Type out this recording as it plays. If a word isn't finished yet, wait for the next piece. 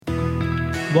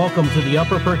Welcome to the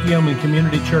Upper Perkiomen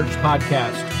Community Church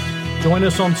podcast. Join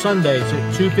us on Sundays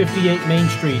at 258 Main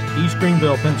Street, East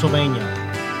Greenville, Pennsylvania.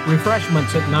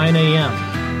 Refreshments at 9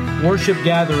 a.m. Worship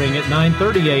gathering at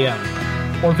 9:30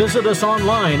 a.m. Or visit us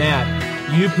online at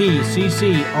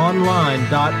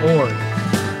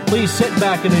upcconline.org. Please sit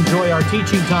back and enjoy our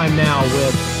teaching time now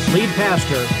with lead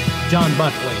pastor John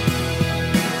Buckley.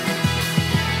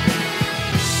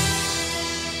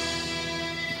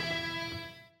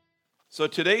 So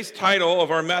today's title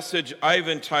of our message I've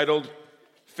entitled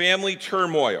Family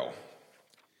Turmoil.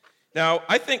 Now,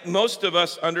 I think most of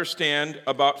us understand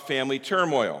about family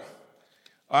turmoil.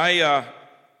 I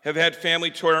have had family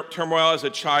turmoil as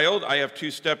a child. I have two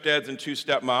stepdads and two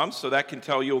stepmoms, so that can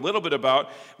tell you a little bit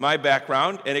about my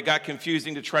background, and it got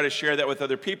confusing to try to share that with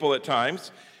other people at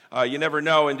times. You never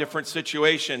know in different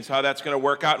situations how that's going to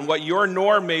work out and what your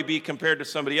norm may be compared to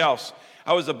somebody else.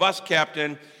 I was a bus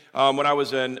captain when I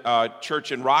was in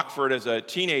church in Rockford as a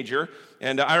teenager,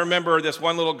 and I remember this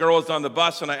one little girl was on the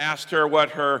bus, and I asked her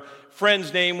what her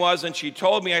friend's name was, and she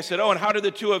told me. I said, "Oh, and how did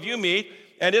the two of you meet?"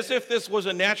 And as if this was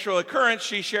a natural occurrence,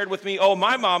 she shared with me, "Oh,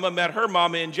 my mama met her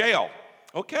mama in jail."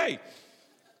 Okay.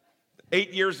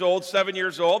 8 years old, 7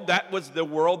 years old, that was the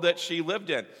world that she lived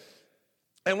in.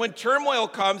 And when turmoil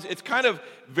comes, it's kind of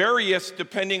various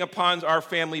depending upon our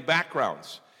family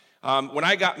backgrounds. When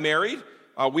I got married,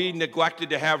 we neglected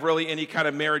to have really any kind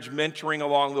of marriage mentoring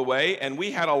along the way, and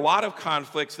we had a lot of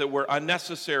conflicts that were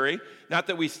unnecessary. Not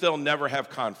that we still never have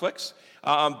conflicts,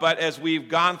 but as we've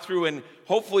gone through and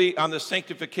hopefully on the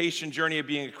sanctification journey of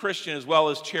being a Christian, as well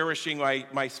as cherishing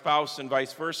my spouse and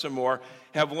vice versa more,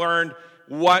 have learned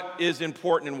what is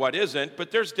important and what isn't,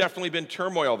 but there's definitely been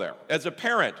turmoil there. As a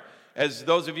parent, as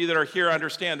those of you that are here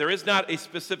understand, there is not a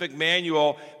specific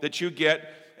manual that you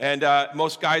get. And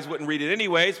most guys wouldn't read it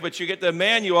anyways, but you get the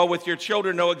manual with your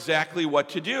children know exactly what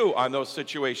to do on those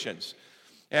situations.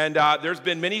 And there's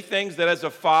been many things that as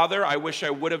a father, I wish I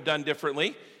would have done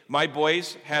differently. My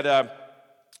boys had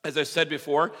as I said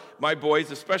before, my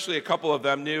boys, especially a couple of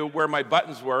them, knew where my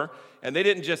buttons were, and they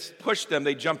didn't just push them,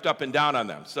 they jumped up and down on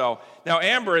them. So now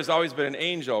Amber has always been an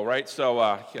angel, right?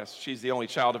 So yes, she's the only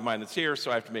child of mine that's here,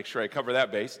 so I have to make sure I cover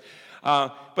that base.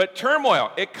 But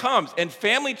turmoil, it comes. And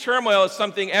family turmoil is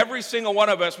something every single one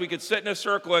of us, we could sit in a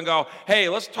circle and go, hey,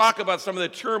 let's talk about some of the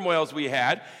turmoils we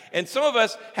had. And some of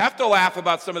us have to laugh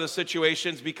about some of the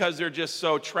situations because they're just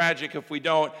so tragic. If we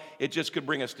don't, it just could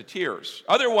bring us to tears.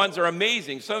 Other ones are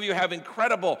amazing. Some of you have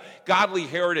incredible godly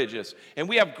heritages. And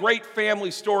we have great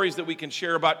family stories that we can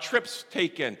share about trips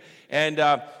taken and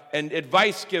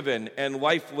advice given and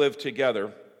life lived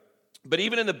together. But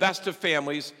even in the best of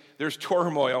families, there's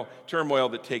turmoil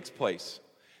that takes place.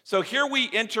 So here we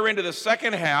enter into the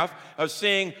second half of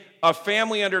seeing a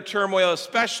family under turmoil,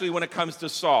 especially when it comes to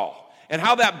Saul, and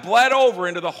how that bled over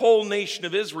into the whole nation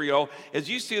of Israel as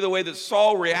you see the way that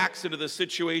Saul reacts into the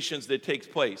situations that takes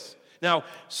place. Now,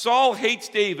 Saul hates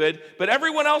David, but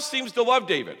everyone else seems to love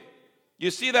David.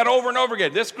 You see that over and over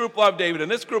again. This group loved David,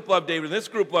 and this group loved David, and this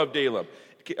group loved David.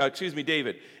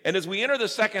 And as we enter the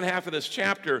second half of this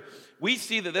chapter, we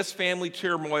see that this family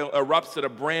turmoil erupts at a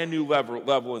brand new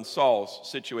level in Saul's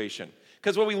situation.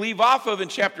 Because when we leave off of in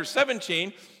chapter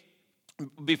 17,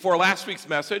 before last week's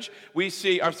message,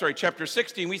 chapter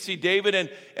 16, we see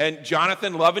David and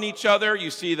Jonathan loving each other.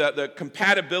 You see the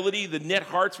compatibility, the knit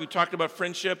hearts. We talked about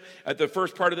friendship at the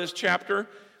first part of this chapter.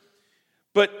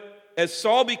 But as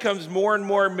Saul becomes more and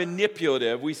more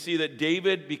manipulative, we see that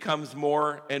David becomes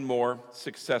more and more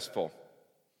successful.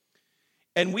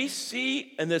 And we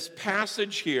see in this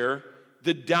passage here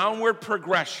the downward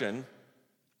progression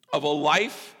of a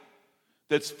life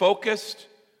that's focused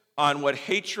on what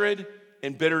hatred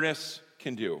and bitterness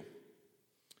can do.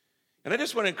 And I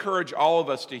just want to encourage all of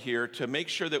us to make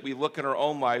sure that we look in our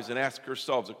own lives and ask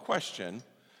ourselves a question.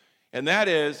 And that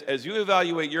is, as you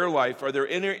evaluate your life, are there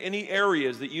any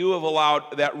areas that you have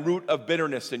allowed that root of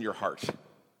bitterness in your heart?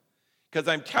 Because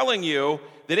I'm telling you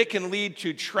that it can lead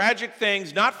to tragic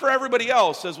things, not for everybody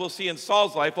else, as we'll see in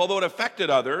Saul's life, although it affected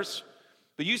others,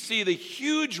 but you see the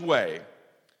huge way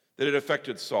that it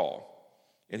affected Saul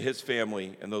and his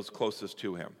family and those closest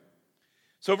to him.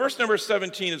 So verse number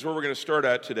 17 is where we're going to start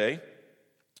at today.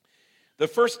 The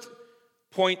first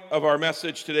point of our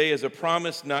message today is a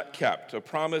promise not kept. A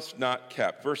promise not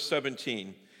kept. Verse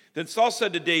 17. Then Saul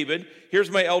said to David, "Here's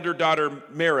my elder daughter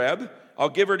Merab. I'll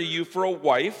give her to you for a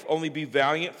wife. Only be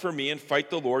valiant for me and fight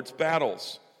the Lord's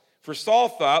battles." For Saul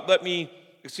thought, let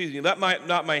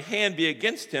not my hand be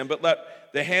against him, but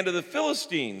let the hand of the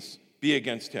Philistines be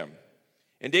against him.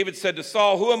 And David said to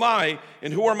Saul, "Who am I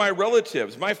and who are my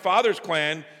relatives? My father's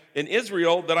clan in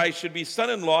Israel, that I should be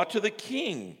son-in-law to the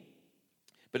king."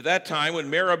 But at that time,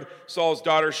 when Merab, Saul's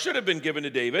daughter, should have been given to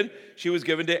David, she was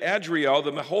given to Adriel,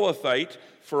 the Maholathite,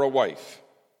 for a wife.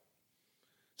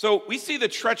 So we see the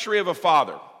treachery of a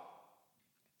father.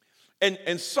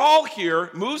 And Saul here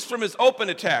moves from his open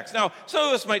attacks. Now, some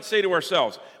of us might say to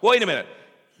ourselves, wait a minute,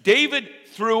 David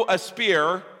threw a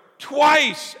spear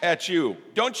twice at you.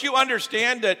 Don't you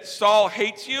understand that Saul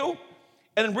hates you?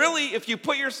 And really, if you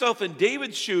put yourself in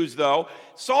David's shoes, though,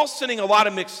 Saul's sending a lot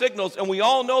of mixed signals, and we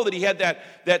all know that he had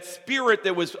that spirit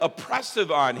that was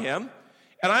oppressive on him.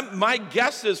 And my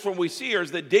guess is, from what we see here,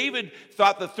 is that David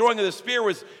thought the throwing of the spear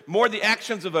was more the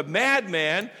actions of a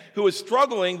madman who was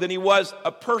struggling than he was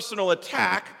a personal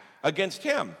attack against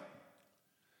him.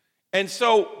 And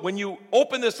so when you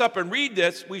open this up and read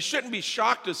this, we shouldn't be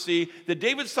shocked to see that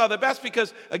David saw the best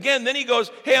because, again, then he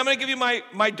goes, hey, I'm going to give you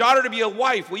my daughter to be a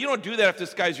wife. Well, you don't do that if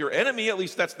this guy's your enemy. At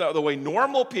least that's not the way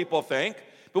normal people think.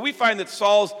 But we find that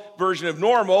Saul's version of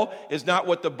normal is not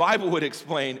what the Bible would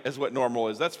explain as what normal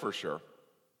is. That's for sure.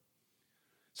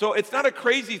 So it's not a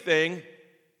crazy thing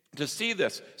to see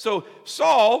this. So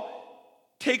Saul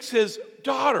takes his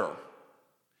daughter.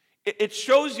 It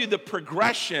shows you the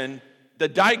digression,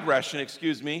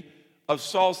 of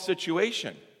Saul's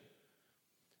situation.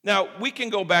 Now, we can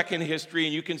go back in history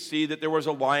and you can see that there was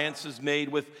alliances made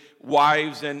with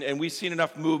wives, and we've seen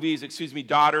enough movies,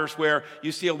 daughters, where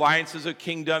you see alliances of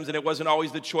kingdoms, and it wasn't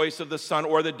always the choice of the son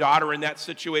or the daughter in that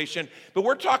situation. But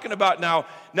we're talking about now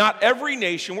not every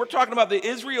nation. We're talking about the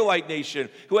Israelite nation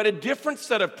who had a different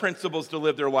set of principles to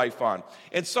live their life on.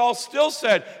 And Saul still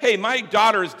said, hey, my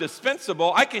daughter is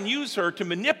dispensable. I can use her to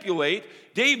manipulate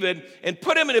David and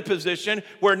put him in a position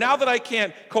where now that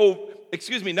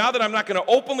now that I'm not going to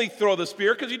openly throw the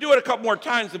spear, because you do it a couple more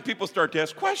times and people start to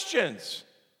ask questions.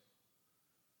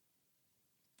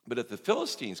 But if the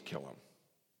Philistines kill him,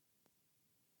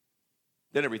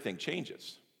 then everything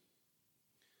changes.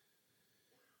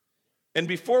 And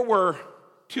before we're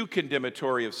too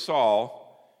condemnatory of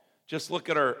Saul, just look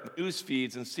at our news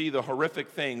feeds and see the horrific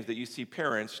things that you see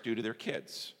parents do to their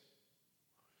kids.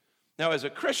 Now, as a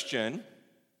Christian,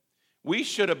 we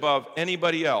should, above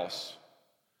anybody else,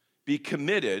 be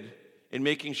committed in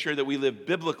making sure that we live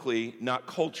biblically, not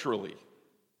culturally.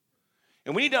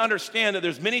 And we need to understand that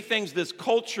there's many things this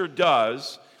culture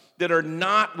does that are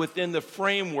not within the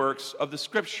frameworks of the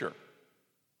Scripture.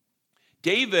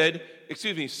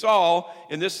 Saul,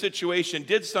 in this situation,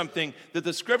 did something that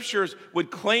the Scriptures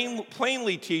would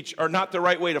plainly teach are not the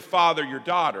right way to father your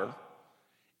daughter,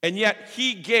 and yet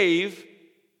he gave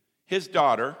his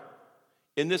daughter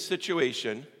in this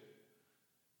situation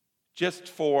just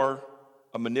for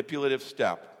a manipulative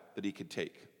step that he could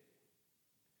take.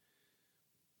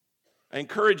 I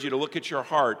encourage you to look at your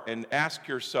heart and ask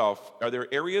yourself, are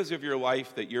there areas of your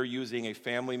life that you're using a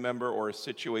family member or a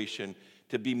situation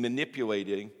to be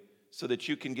manipulating so that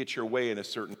you can get your way in a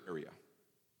certain area?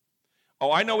 Oh,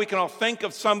 I know we can all think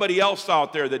of somebody else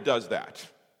out there that does that.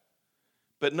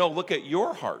 But no, look at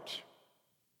your heart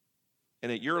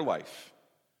and at your life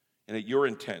and at your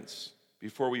intents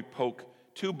before we poke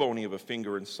too bony of a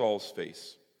finger in Saul's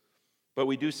face. But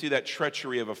we do see that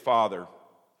treachery of a father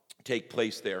take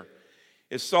place there.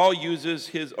 As Saul uses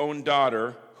his own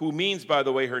daughter, who means, by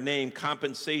the way, her name,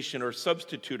 compensation or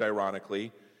substitute,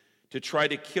 ironically, to try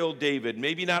to kill David,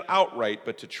 maybe not outright,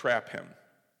 but to trap him.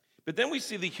 But then we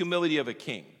see the humility of a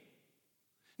king.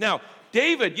 Now,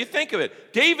 David, you think of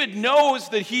it, David knows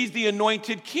that he's the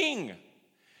anointed king.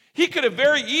 He could have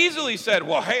very easily said,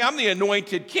 well, hey, I'm the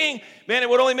anointed king. Man, it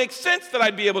would only make sense that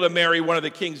I'd be able to marry one of the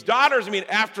king's daughters. I mean,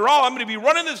 after all, I'm going to be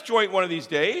running this joint one of these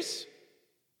days.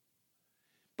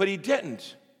 But he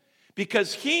didn't,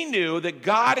 because he knew that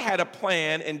God had a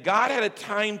plan and God had a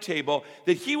timetable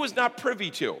that he was not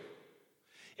privy to.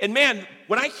 And man,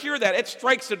 when I hear that, it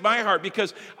strikes at my heart,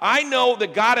 because I know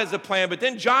that God has a plan, but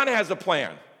then John has a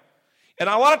plan. And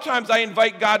a lot of times I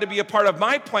invite God to be a part of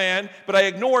my plan, but I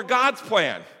ignore God's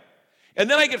plan. And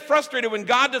then I get frustrated when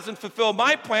God doesn't fulfill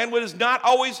my plan, what is not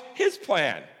always his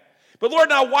plan. But Lord,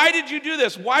 now why did you do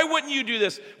this? Why wouldn't you do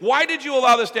this? Why did you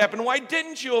allow this to happen? Why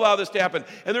didn't you allow this to happen?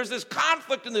 And there's this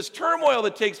conflict and this turmoil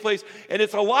that takes place, and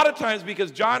it's a lot of times because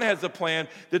John has a plan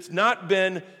that's not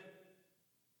been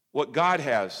what God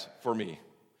has for me.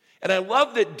 And I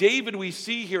love that David, we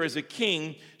see here as a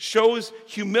king, shows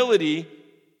humility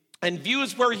and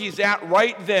views where he's at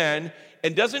right then,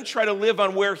 and doesn't try to live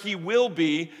on where he will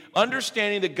be,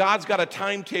 understanding that God's got a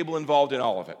timetable involved in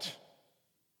all of it.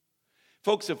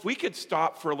 Folks, if we could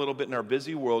stop for a little bit in our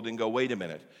busy world and go, wait a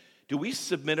minute, do we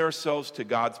submit ourselves to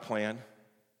God's plan?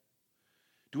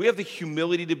 Do we have the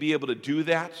humility to be able to do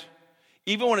that?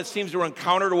 Even when it seems to run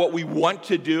counter to what we want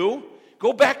to do?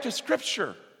 Go back to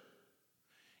Scripture.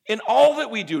 in all that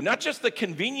we do, not just the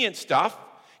convenient stuff,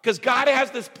 because God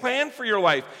has this plan for your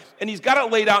life, and he's got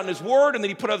it laid out in his word, and then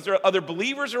he put other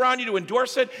believers around you to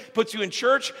endorse it, puts you in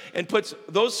church, and puts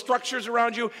those structures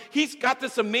around you. He's got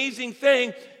this amazing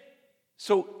thing.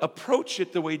 So approach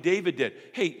it the way David did.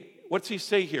 Hey, what's he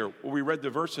say here when we read the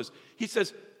verses? He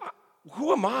says,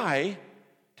 who am I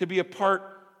to be a part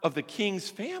of the king's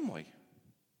family?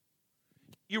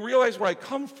 You realize where I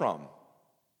come from.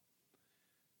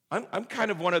 I'm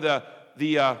kind of one of the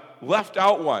left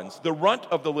out ones, the runt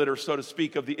of the litter, so to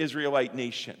speak, of the Israelite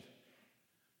nation.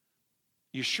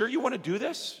 You sure you want to do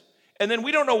this? And then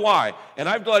we don't know why. And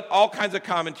I've read all kinds of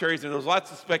commentaries, and there's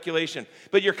lots of speculation.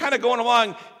 But you're kind of going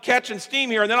along, catching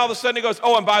steam here, and then all of a sudden it goes,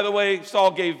 oh, and by the way,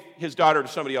 Saul gave his daughter to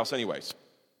somebody else anyways.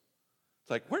 It's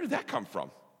like, where did that come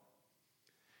from?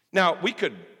 Now, we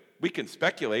can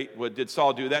speculate. Well, did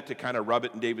Saul do that to kind of rub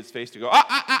it in David's face to go,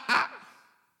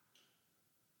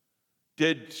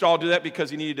 Did Saul do that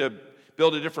because he needed to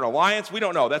build a different alliance? We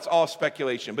don't know. That's all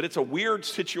speculation. But it's a weird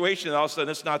situation, and all of a sudden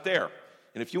it's not there.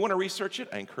 And if you want to research it,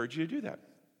 I encourage you to do that.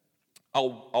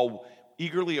 I'll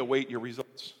eagerly await your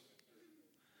results.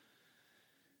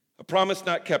 A promise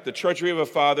not kept, the treachery of a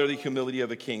father, the humility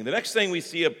of a king. The next thing we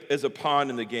see is a pawn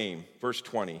in the game, verse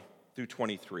 20 through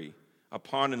 23. A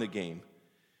pawn in the game.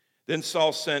 Then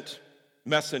Saul sent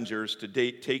messengers to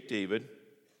take David.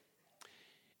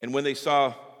 And when they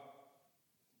saw,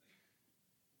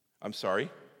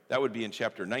 that would be in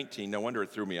chapter 19. No wonder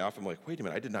it threw me off. I'm like, wait a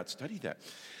minute, I did not study that.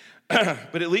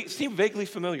 But it seemed vaguely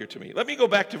familiar to me. Let me go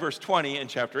back to verse 20 in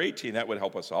chapter 18. That would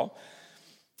help us all.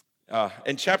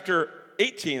 In chapter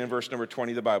 18, in verse number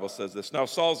 20, the Bible says this. Now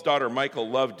Saul's daughter Michal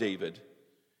loved David,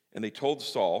 and they told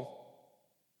Saul,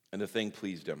 and the thing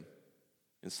pleased him.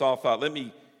 And Saul thought, let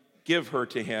me give her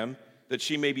to him, that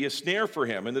she may be a snare for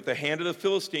him, and that the hand of the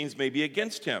Philistines may be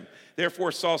against him.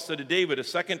 Therefore Saul said to David a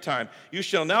second time, you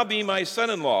shall now be my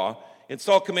son-in-law. And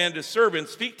Saul commanded his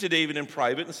servants, speak to David in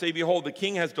private and say, behold, the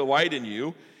king has delight in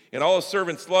you, and all his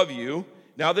servants love you.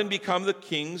 Now then become the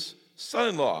king's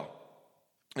son-in-law.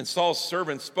 And Saul's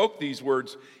servants spoke these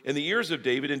words in the ears of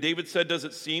David, and David said, does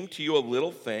it seem to you a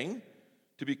little thing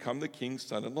to become the king's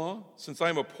son-in-law, since I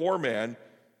am a poor man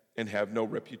and have no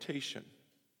reputation?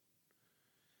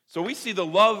 So we see the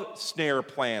love snare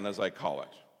plan, as I call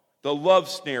it. The love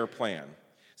snare plan.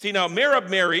 See, now Merab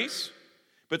marries,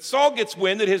 but Saul gets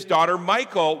wind that his daughter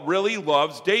Michal really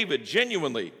loves David,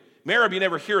 genuinely. Merab, you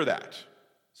never hear that.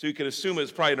 So you can assume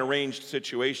it's probably an arranged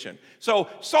situation. So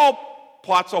Saul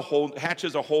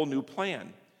hatches a whole new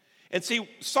plan. And see,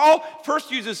 Saul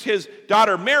first uses his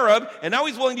daughter Merab, and now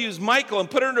he's willing to use Michal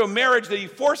and put her into a marriage that he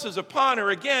forces upon her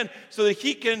again so that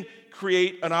he can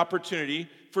create an opportunity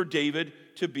for David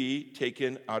to be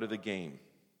taken out of the game.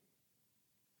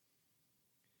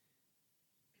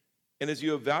 And as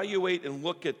you evaluate and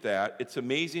look at that, it's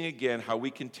amazing again how we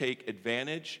can take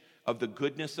advantage of the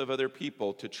goodness of other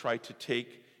people to try to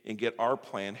take and get our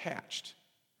plan hatched.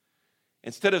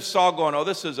 Instead of Saul going, oh,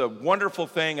 this is a wonderful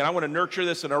thing, and I want to nurture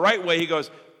this in the right way, he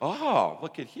goes, oh,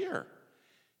 look at here.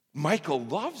 Michal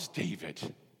loves David.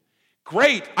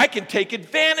 Great, I can take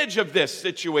advantage of this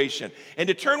situation and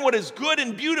to turn what is good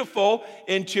and beautiful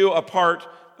into a part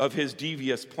of his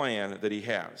devious plan that he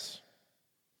has.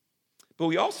 But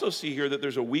we also see here that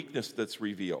there's a weakness that's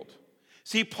revealed.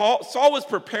 See, Saul was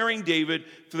preparing David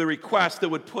for the request that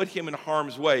would put him in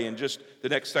harm's way in just the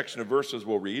next section of verses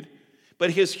we'll read. But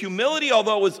his humility,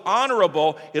 although it was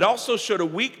honorable, it also showed a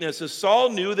weakness as Saul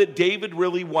knew that David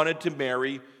really wanted to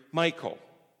marry Michal.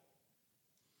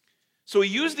 So he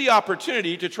used the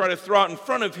opportunity to try to throw out in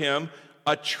front of him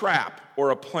a trap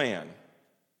or a plan.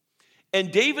 And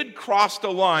David crossed a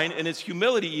line in his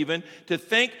humility even to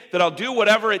think that I'll do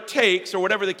whatever it takes or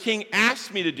whatever the king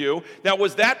asks me to do. Now,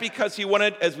 was that because he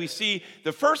wanted, as we see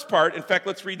the first part, in fact,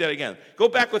 let's read that again. Go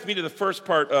back with me to the first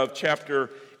part of chapter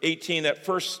 18, that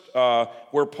first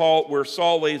where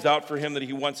Saul lays out for him that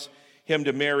he wants him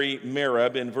to marry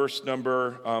Merab in verse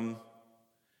number,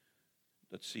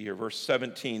 verse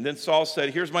 17. Then Saul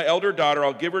said, here's my elder daughter,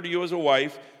 I'll give her to you as a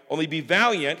wife. Only be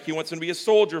valiant. He wants him to be a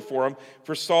soldier for him.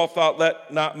 For Saul thought,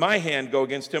 let not my hand go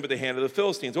against him, but the hand of the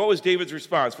Philistines. What was David's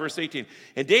response? Verse 18.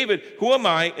 And David, who am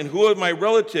I and who are my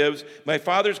relatives, my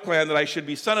father's clan, that I should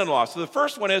be son-in-law? So the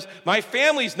first one is, my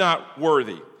family's not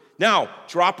worthy. Now,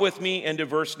 drop with me into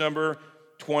verse number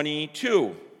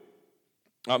 22.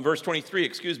 Verse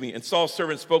 23, And Saul's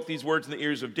servant spoke these words in the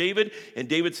ears of David. And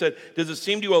David said, does it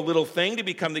seem to you a little thing to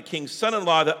become the king's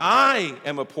son-in-law that I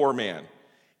am a poor man?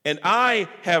 And I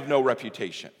have no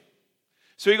reputation.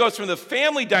 So he goes from the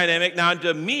family dynamic now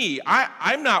to me.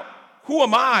 I'm not, who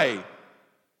am I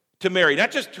to marry.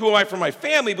 Not just who am I for my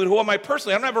family, but who am I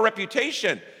personally? I don't have a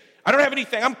reputation. I don't have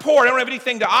anything. I'm poor. I don't have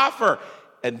anything to offer.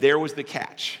 And there was the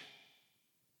catch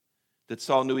that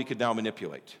Saul knew he could now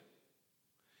manipulate.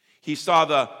 He saw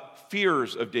the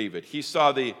fears of David. He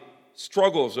saw the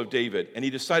struggles of David, and he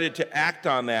decided to act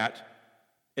on that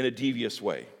in a devious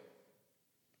way.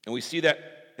 And we see that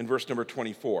in verse number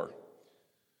 24.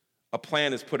 A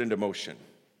plan is put into motion.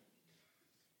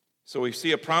 So we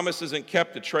see a promise isn't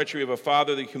kept, the treachery of a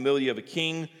father, the humility of a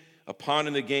king, a pawn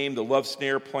in the game, the love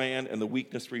snare plan, and the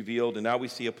weakness revealed. And now we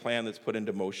see a plan that's put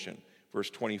into motion. Verse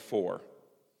 24.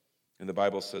 And the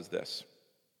Bible says this.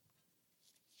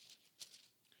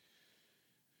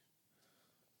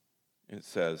 And it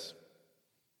says,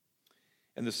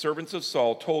 and the servants of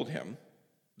Saul told him,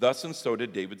 thus and so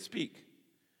did David speak.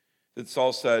 Then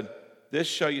Saul said, this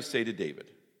shall you say to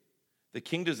David. The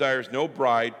king desires no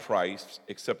bride price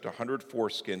except 100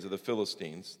 foreskins of the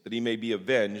Philistines, that he may be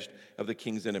avenged of the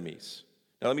king's enemies.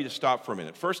 Now let me just stop for a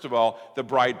minute. First of all, the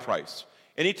bride price.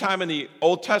 Anytime in the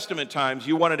Old Testament times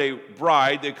you wanted a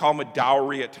bride, they call them a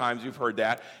dowry at times, you've heard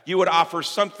that. You would offer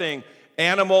something,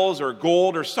 animals or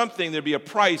gold or something, there'd be a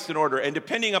price in order. And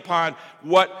depending upon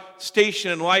what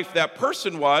station in life that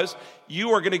person was, you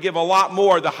were going to give a lot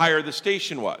more the higher the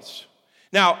station was.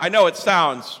 Now, I know it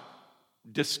sounds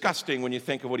disgusting when you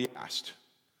think of what he asked.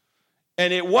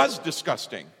 And it was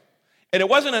disgusting. And it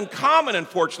wasn't uncommon,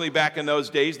 unfortunately, back in those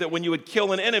days that when you would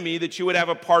kill an enemy that you would have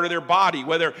a part of their body,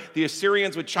 whether the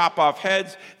Assyrians would chop off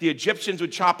heads, the Egyptians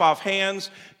would chop off hands,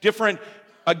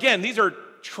 again, these are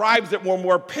tribes that were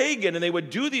more pagan, and they would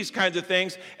do these kinds of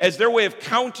things as their way of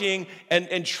counting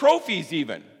and trophies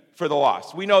even for the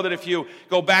lost. We know that if you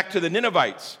go back to the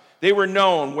Ninevites, they were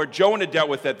known, where Jonah dealt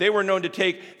with it, they were known to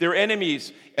take their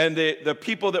enemies and the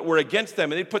people that were against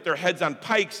them, and they'd put their heads on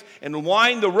pikes and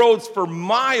line the roads for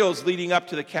miles leading up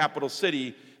to the capital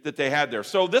city that they had there.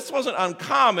 So this wasn't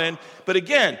uncommon, but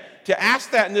again, to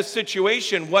ask that in this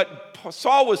situation, what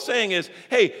Saul was saying is,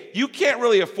 hey, you can't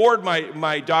really afford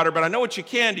my daughter, but I know what you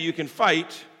can do. You can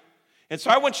fight. And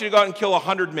so I want you to go out and kill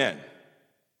 100 men.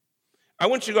 I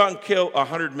want you to go out and kill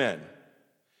 100 men.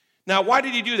 Now, why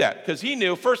did he do that? Because he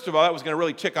knew, first of all, that was going to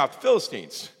really tick off the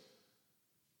Philistines.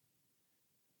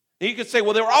 And you could say,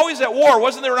 well, they were always at war.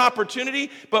 Wasn't there an opportunity?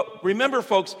 But remember,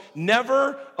 folks,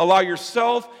 never allow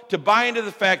yourself to buy into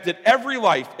the fact that every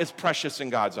life is precious in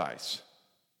God's eyes.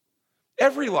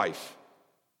 Every life.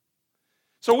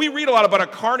 So we read a lot about a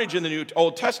carnage in the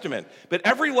Old Testament, but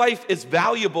every life is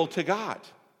valuable to God.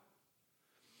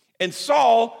 And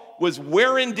Saul was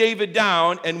wearing David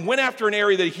down and went after an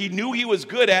area that he knew he was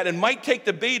good at and might take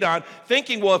the bait on,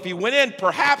 thinking, well, if he went in,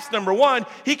 perhaps, number one,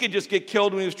 he could just get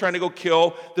killed when he was trying to go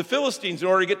kill the Philistines in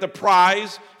order to get the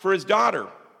prize for his daughter.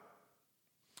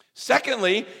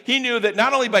 Secondly, he knew that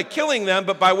not only by killing them,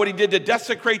 but by what he did to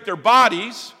desecrate their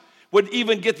bodies, would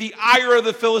even get the ire of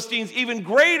the Philistines even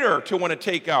greater to want to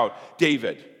take out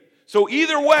David. So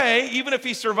either way, even if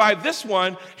he survived this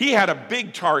one, he had a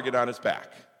big target on his back.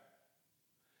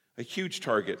 A huge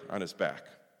target on his back.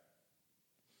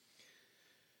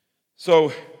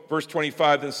 So, verse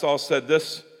 25, then Saul said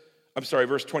this,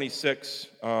 verse 26.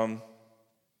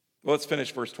 Let's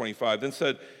finish verse 25. Then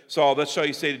said Saul, thus shall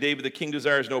you say to David, the king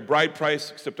desires no bride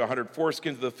price except 100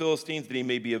 foreskins of the Philistines, that he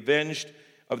may be avenged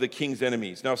of the king's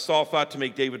enemies. Now Saul thought to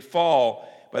make David fall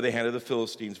by the hand of the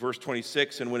Philistines. Verse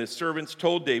 26, and when his servants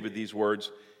told David these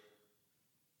words,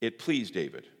 it pleased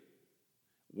David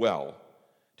well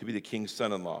to be the king's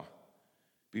son-in-law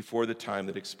before the time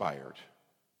that expired.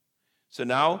 So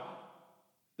now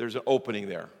there's an opening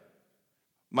there.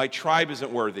 My tribe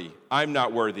isn't worthy. I'm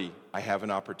not worthy. I have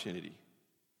an opportunity.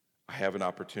 I have an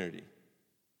opportunity.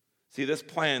 See, this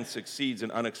plan succeeds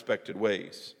in unexpected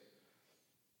ways.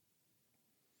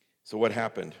 So what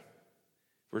happened?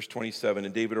 Verse 27,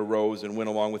 and David arose and went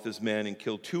along with his men and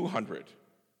killed 200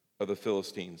 of the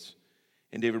Philistines.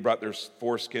 And David brought their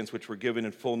foreskins, which were given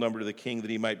in full number to the king, that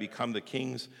he might become the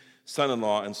king's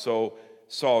son-in-law. And so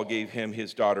Saul gave him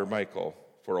his daughter Michal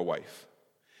for a wife.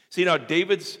 See, now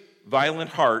David's violent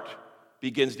heart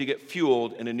begins to get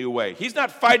fueled in a new way. He's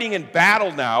not fighting in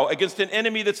battle now against an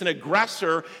enemy that's an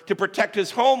aggressor to protect his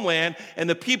homeland and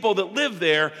the people that live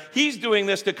there. He's doing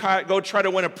this to go try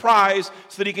to win a prize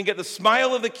so that he can get the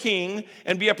smile of the king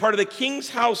and be a part of the king's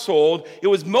household. It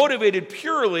was motivated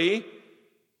purely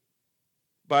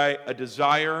by a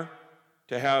desire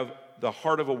to have the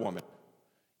heart of a woman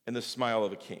and the smile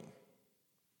of a king.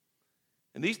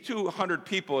 And these 200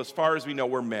 people, as far as we know,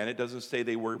 were men. It doesn't say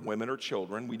they were women or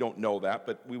children. We don't know that,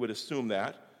 but we would assume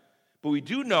that. But we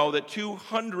do know that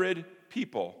 200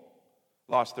 people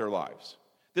lost their lives.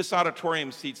 This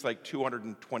auditorium seats like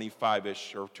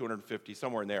 225-ish or 250,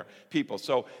 somewhere in there, people.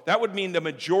 So that would mean the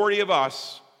majority of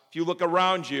us, if you look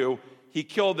around you, he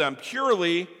killed them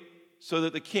purely so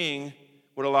that the king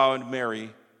would allow him to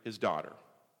marry his daughter.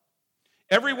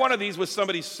 Every one of these was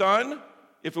somebody's son,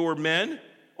 if it were men,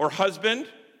 or husband,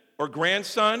 or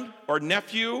grandson, or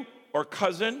nephew, or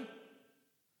cousin.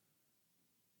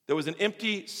 There was an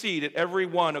empty seat at every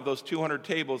one of those 200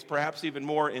 tables, perhaps even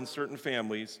more in certain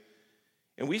families.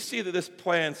 And we see that this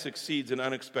plan succeeds in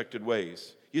unexpected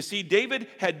ways. You see, David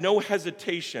had no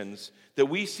hesitations that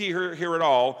we see here at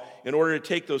all in order to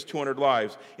take those 200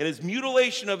 lives. And his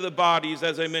mutilation of the bodies,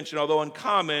 as I mentioned, although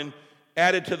uncommon,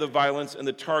 added to the violence and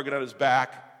the target on his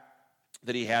back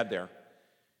that he had there.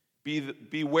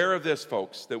 Beware of this,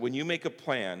 folks, that when you make a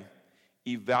plan,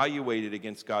 evaluate it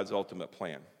against God's ultimate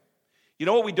plan. You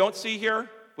know what we don't see here,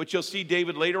 which you'll see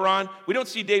David later on? We don't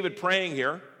see David praying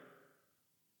here.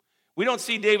 We don't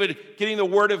see David getting the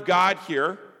word of God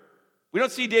here. We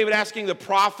don't see David asking the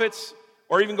prophets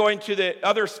or even going to the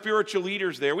other spiritual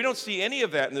leaders there. We don't see any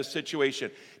of that in this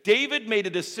situation. David made a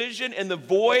decision in the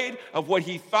void of what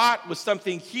he thought was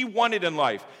something he wanted in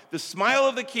life: the smile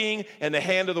of the king and the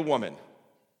hand of the woman.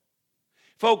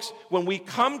 Folks, when we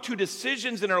come to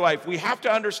decisions in our life, we have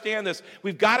to understand this.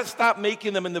 We've got to stop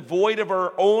making them in the void of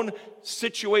our own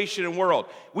situation and world.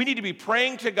 We need to be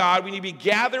praying to God. We need to be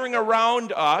gathering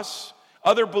around us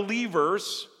other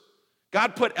believers.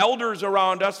 God put elders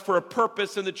around us for a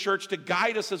purpose in the church to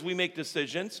guide us as we make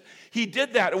decisions. He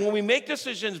did that. And when we make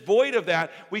decisions void of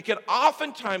that, we can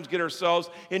oftentimes get ourselves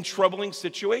in troubling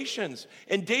situations.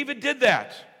 And David did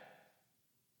that.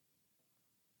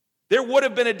 There would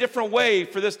have been a different way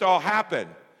for this to all happen.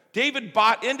 David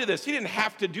bought into this. He didn't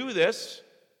have to do this.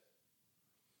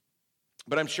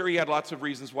 But I'm sure he had lots of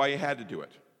reasons why he had to do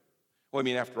it. Well, I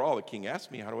mean, after all, the king asked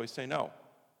me, how do I say no?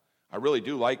 I really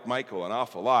do like Michael an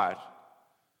awful lot.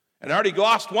 And I already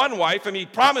lost one wife. I mean,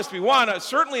 he promised me one.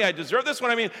 Certainly I deserve this one.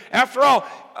 I mean, after all,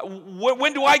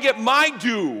 when do I get my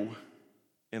due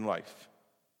in life?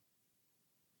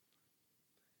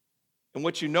 And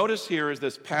what you notice here is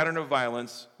this pattern of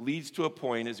violence leads to a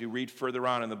point, as you read further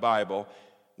on in the Bible,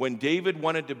 when David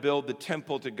wanted to build the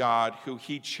temple to God, who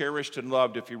he cherished and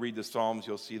loved. If you read the Psalms,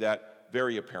 you'll see that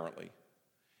very apparently.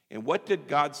 And what did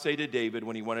God say to David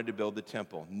when he wanted to build the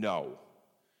temple? No,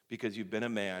 because you've been a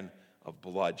man of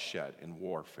bloodshed and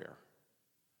warfare.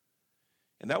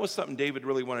 And that was something David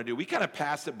really wanted to do. We kind of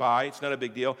pass it by. It's not a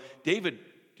big deal. David,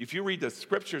 if you read the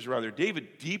scriptures rather,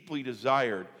 David deeply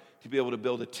desired to be able to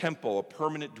build a temple, a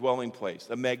permanent dwelling place,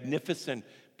 a magnificent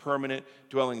permanent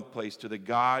dwelling place to the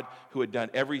God who had done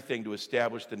everything to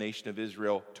establish the nation of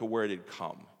Israel to where it had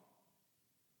come.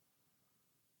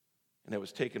 And it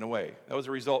was taken away. That was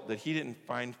a result that he didn't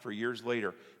find for years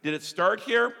later. Did it start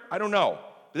here? I don't know.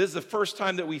 But this is the first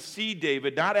time that we see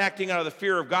David not acting out of the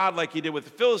fear of God like he did with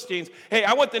the Philistines. Hey,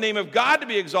 I want the name of God to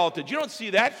be exalted. You don't see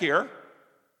that here.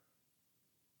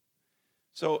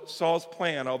 So Saul's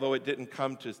plan, although it didn't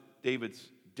come to David's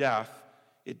death,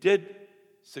 it did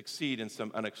succeed in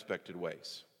some unexpected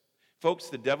ways. Folks,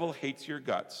 the devil hates your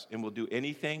guts and will do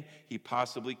anything he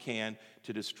possibly can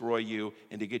to destroy you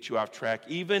and to get you off track,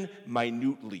 even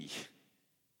minutely.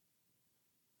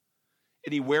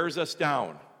 And he wears us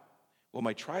down. Well,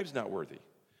 my tribe's not worthy.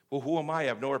 Well, who am I? I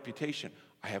have no reputation.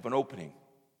 I have an opening.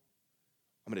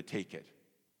 I'm going to take it.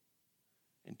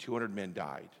 And 200 men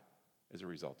died as a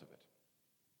result of it.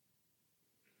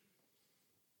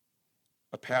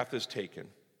 A path is taken,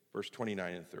 verse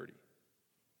 29 and 30.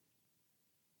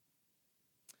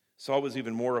 Saul was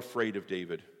even more afraid of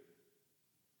David.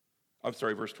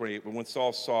 Verse 28. But when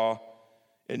Saul saw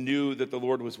and knew that the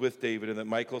Lord was with David and that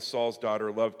Michal, Saul's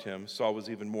daughter, loved him, Saul was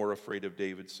even more afraid of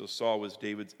David. So Saul was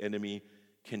David's enemy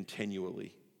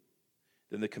continually.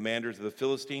 Then the commanders of the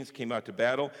Philistines came out to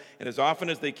battle, and as often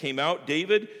as they came out,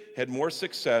 David had more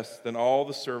success than all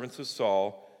the servants of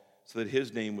Saul, so that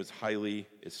his name was highly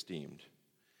esteemed.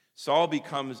 Saul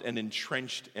becomes an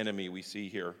entrenched enemy, we see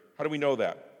here. How do we know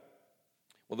that?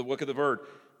 Well, look at the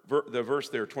verse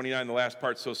there, 29, the last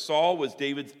part. So Saul was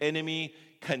David's enemy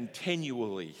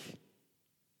continually.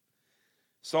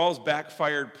 Saul's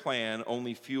backfired plan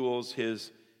only fuels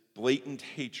his blatant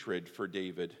hatred for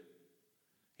David,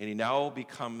 and he now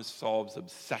becomes Saul's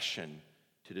obsession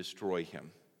to destroy him.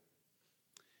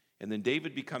 And then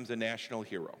David becomes a national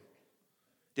hero.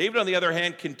 David, on the other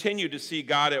hand, continued to see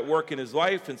God at work in his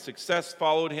life, and success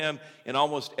followed him in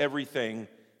almost everything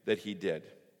that he did.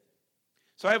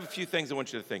 So I have a few things I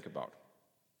want you to think about.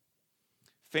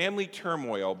 Family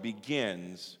turmoil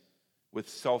begins with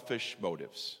selfish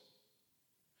motives.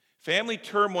 Family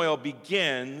turmoil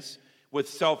begins with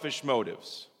selfish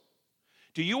motives?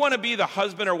 Do you want to be the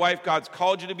husband or wife God's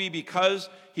called you to be because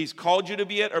he's called you to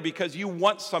be it, or because you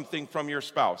want something from your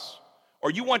spouse? Or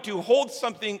you want to hold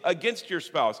something against your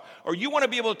spouse? Or you want to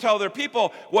be able to tell other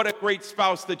people what a great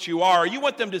spouse that you are? Or you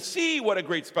want them to see what a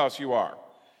great spouse you are?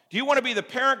 Do you want to be the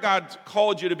parent God's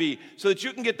called you to be so that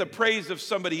you can get the praise of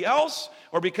somebody else?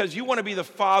 Or because you want to be the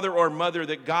father or mother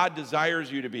that God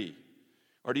desires you to be?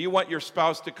 Or do you want your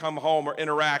spouse to come home or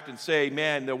interact and say,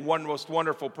 man, the one most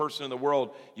wonderful person in the world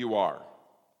you are?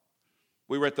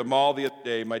 We were at the mall the other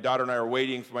day. My daughter and I were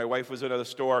waiting for my wife was at the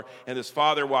store, and this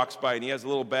father walks by, and he has a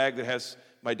little bag that has,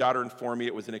 my daughter informed me,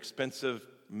 it was an expensive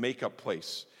makeup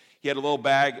place. He had a little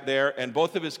bag there, and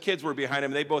both of his kids were behind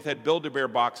him. They both had Build-A-Bear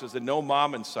boxes and no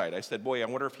mom in sight. I said, boy, I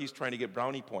wonder if he's trying to get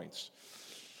brownie points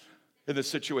in this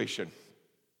situation.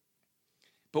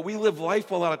 But we live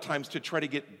life a lot of times to try to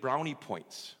get brownie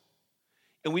points.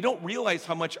 And we don't realize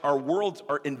how much our worlds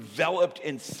are enveloped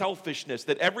in selfishness,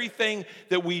 that everything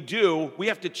that we do, we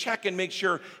have to check and make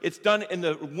sure it's done in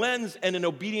the lens and in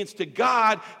obedience to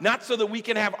God, not so that we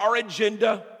can have our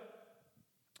agenda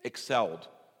excelled.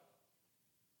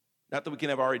 Not that we can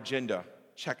have our agenda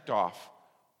checked off.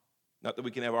 Not that we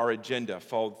can have our agenda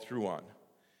followed through on.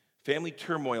 Family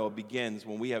turmoil begins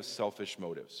when we have selfish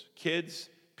motives. Kids,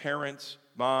 parents,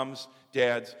 moms,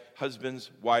 dads,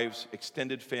 husbands, wives,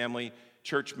 extended family,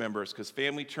 church members, because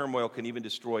family turmoil can even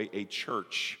destroy a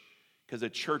church, because a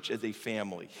church is a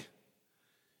family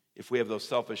if we have those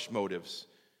selfish motives.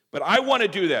 But I want to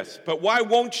do this, but why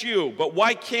won't you? But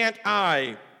why can't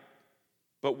I?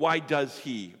 But why does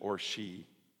he or she?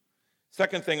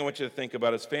 Second thing I want you to think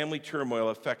about is family turmoil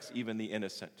affects even the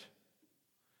innocent.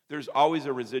 There's always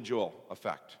a residual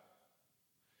effect.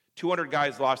 200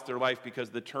 guys lost their life because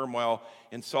of the turmoil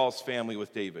in Saul's family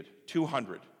with David.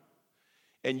 200.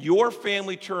 And your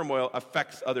family turmoil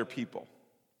affects other people.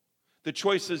 The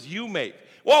choices you make.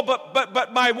 Well,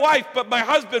 but my wife, but my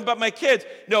husband, but my kids.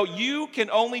 No, you can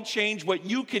only change what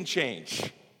you can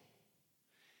change.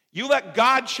 You let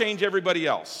God change everybody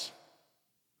else.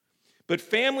 But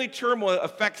family turmoil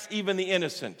affects even the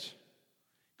innocent.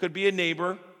 Could be a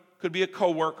neighbor, could be a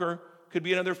coworker, could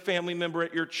be another family member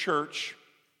at your church.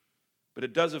 But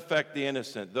it does affect the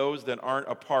innocent, those that aren't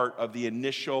a part of the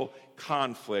initial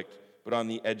conflict, but on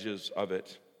the edges of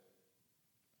it.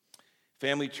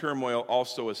 Family turmoil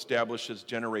also establishes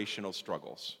generational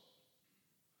struggles.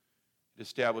 It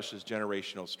establishes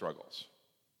generational struggles.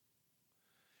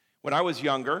 When I was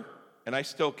younger, and I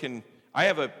still can, I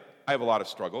have a lot of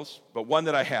struggles, but one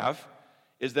that I have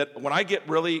is that when I get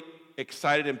really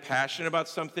excited and passionate about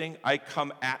something, I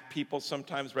come at people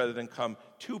sometimes rather than come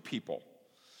to people.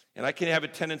 And I can have a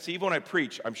tendency, even when I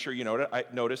preach, I'm sure you know it, I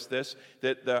notice this,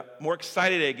 that the more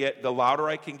excited I get, the louder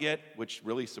I can get, which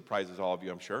really surprises all of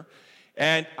you, I'm sure.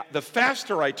 And the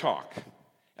faster I talk.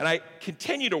 And I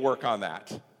continue to work on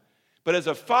that. But as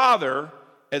a father,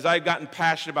 as I've gotten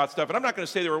passionate about stuff, and I'm not going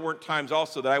to say there weren't times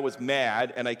also that I was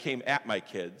mad and I came at my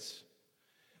kids.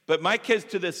 But my kids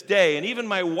to this day, and even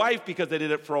my wife, because they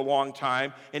did it for a long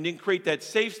time and didn't create that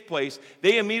safe place,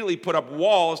 they immediately put up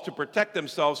walls to protect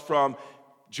themselves from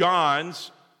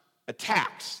John's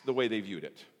attacks, the way they viewed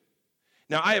it.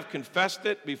 Now, I have confessed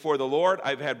it before the Lord.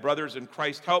 I've had brothers in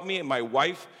Christ help me, and my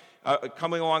wife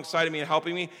coming alongside of me and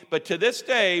helping me. But to this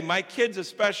day, my kids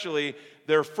especially,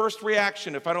 their first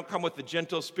reaction, if I don't come with the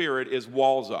gentle spirit, is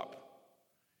walls up.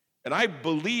 And I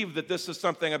believe that this is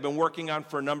something I've been working on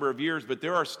for a number of years, but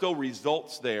there are still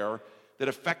results there that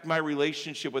affect my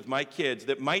relationship with my kids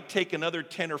that might take another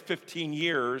 10 or 15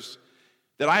 years,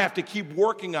 that I have to keep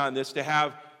working on this to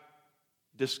have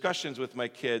discussions with my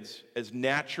kids as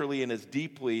naturally and as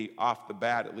deeply, off the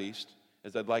bat at least,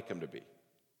 as I'd like them to be.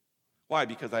 Why?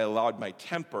 Because I allowed my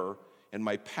temper and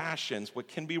my passions, what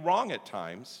can be wrong at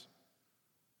times,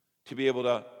 to be able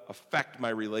to affect my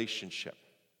relationship.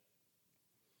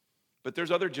 But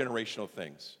there's other generational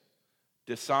things.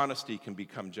 Dishonesty can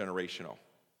become generational.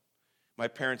 My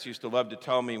parents used to love to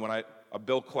tell me when a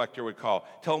bill collector would call,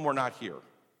 tell them we're not here.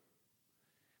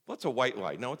 Well, it's a white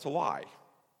lie. No, it's a lie.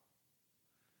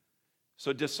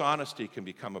 So dishonesty can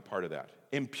become a part of that.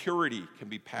 Impurity can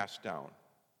be passed down.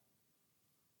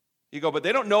 You go, but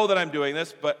they don't know that I'm doing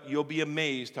this, but you'll be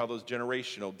amazed how those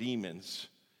generational demons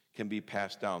can be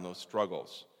passed down, those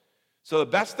struggles. So the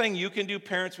best thing you can do,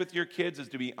 parents, with your kids is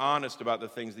to be honest about the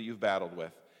things that you've battled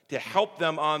with, to help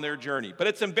them on their journey. But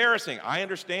it's embarrassing. I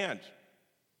understand.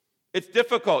 It's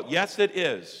difficult. Yes, it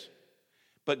is.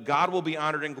 But God will be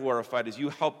honored and glorified as you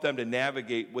help them to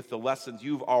navigate with the lessons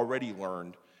you've already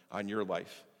learned on your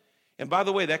life. And by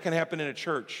the way, that can happen in a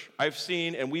church. I've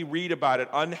seen, and we read about it,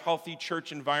 unhealthy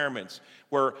church environments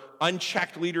where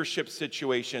unchecked leadership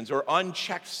situations or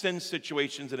unchecked sin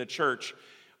situations in a church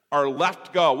are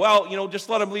left go. Well, just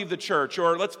let them leave the church,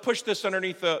 or let's push this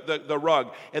underneath the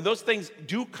rug. And those things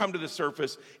do come to the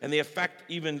surface, and they affect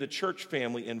even the church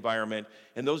family environment.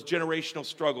 And those generational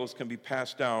struggles can be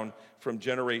passed down from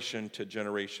generation to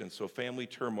generation. So family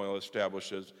turmoil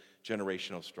establishes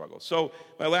generational struggles. So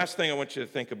my last thing I want you to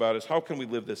think about is, how can we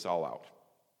live this all out?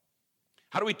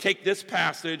 How do we take this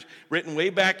passage written way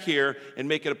back here and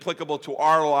make it applicable to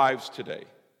our lives today?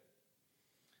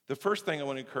 The first thing I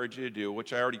want to encourage you to do,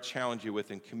 which I already challenged you with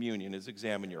in communion, is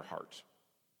examine your heart.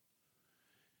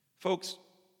 Folks,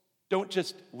 don't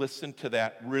just listen to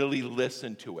that, really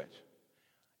listen to it.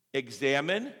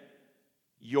 Examine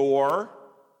your,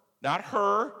 not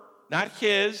her, not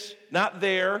his, not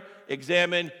their,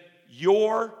 examine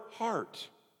your heart.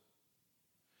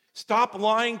 Stop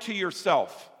lying to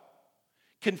yourself.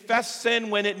 Confess sin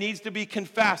when it needs to be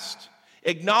confessed.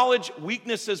 Acknowledge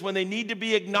weaknesses when they need to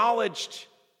be acknowledged.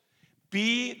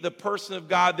 Be the person of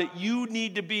God that you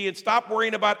need to be, and stop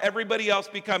worrying about everybody else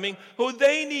becoming who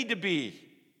they need to be.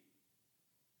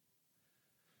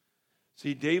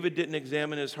 See, David didn't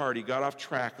examine his heart. He got off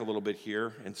track a little bit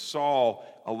here, and Saul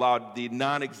allowed the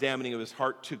non-examining of his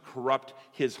heart to corrupt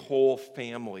his whole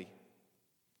family.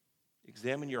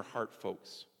 Examine your heart,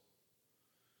 folks.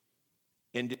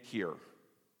 End it here.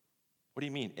 What do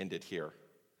you mean, end it here?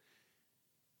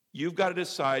 You've got to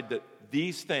decide that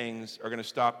these things are going to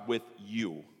stop with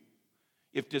you.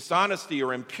 If dishonesty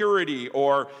or impurity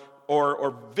or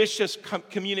vicious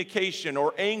communication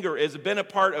or anger has been a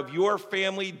part of your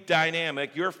family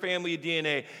dynamic, your family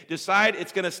DNA, decide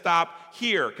it's going to stop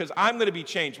here, because I'm going to be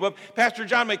changed. Well, Pastor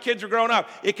John, my kids are growing up.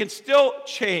 It can still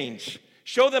change.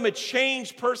 Show them a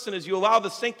changed person as you allow the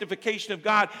sanctification of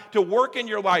God to work in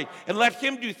your life and let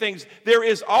Him do things. There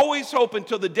is always hope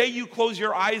until the day you close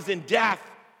your eyes in death.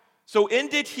 So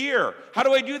end it here. How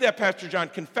do I do that, Pastor John?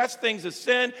 Confess things as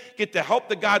sin, get the help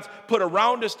that God's put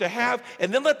around us to have,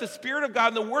 and then let the Spirit of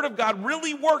God and the Word of God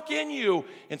really work in you,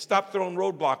 and stop throwing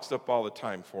roadblocks up all the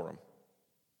time for Him.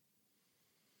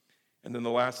 And then the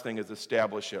last thing is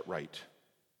establish it right.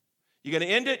 You're going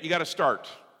to end it, you got to start.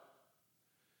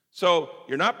 So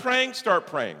you're not praying, start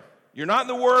praying. You're not in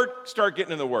the Word, start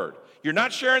getting in the Word. You're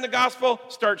not sharing the gospel,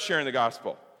 start sharing the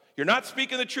gospel. You're not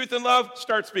speaking the truth in love,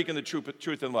 start speaking the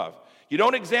truth in love. You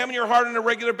don't examine your heart on a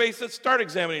regular basis, start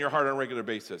examining your heart on a regular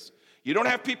basis. You don't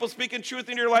have people speaking truth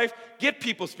in your life, get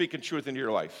people speaking truth into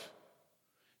your life.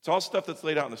 It's all stuff that's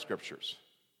laid out in the Scriptures.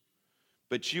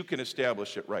 But you can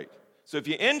establish it right. So if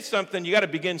you end something, you got to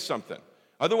begin something.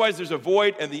 Otherwise, there's a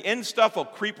void, and the end stuff will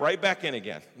creep right back in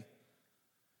again.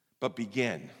 But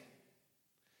begin.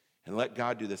 And let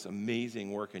God do this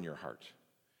amazing work in your heart.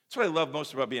 That's what I love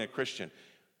most about being a Christian.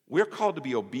 We're called to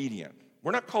be obedient.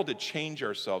 We're not called to change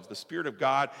ourselves. The Spirit of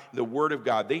God, the Word of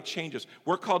God, they change us.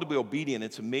 We're called to be obedient.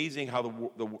 It's amazing how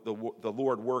the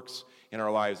Lord works in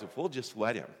our lives if we'll just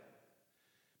let Him.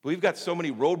 But we've got so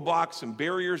many roadblocks and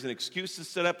barriers and excuses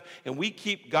set up, and we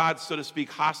keep God, so to speak,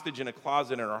 hostage in a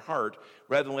closet in our heart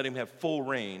rather than let Him have full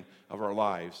reign of our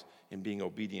lives and being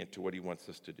obedient to what He wants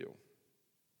us to do.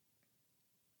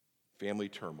 Family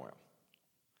turmoil.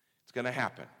 It's going to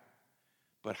happen.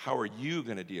 But how are you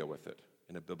going to deal with it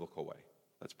in a biblical way?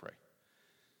 Let's pray.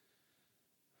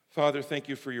 Father, thank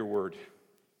you for your word.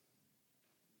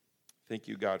 Thank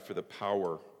you, God, for the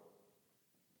power.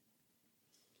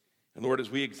 And Lord, as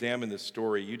we examine this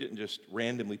story, you didn't just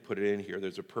randomly put it in here.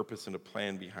 There's a purpose and a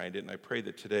plan behind it. And I pray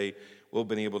that today we'll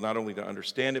be able not only to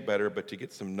understand it better, but to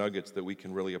get some nuggets that we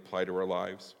can really apply to our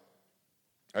lives.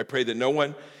 I pray that no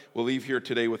one will leave here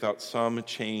today without some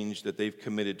change that they've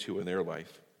committed to in their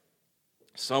life.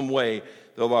 Some way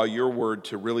they'll allow your word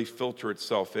to really filter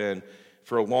itself in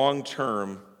for a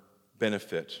long-term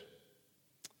benefit.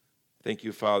 Thank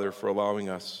you, Father, for allowing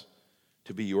us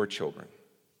to be your children.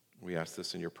 We ask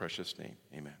this in your precious name.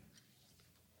 Amen.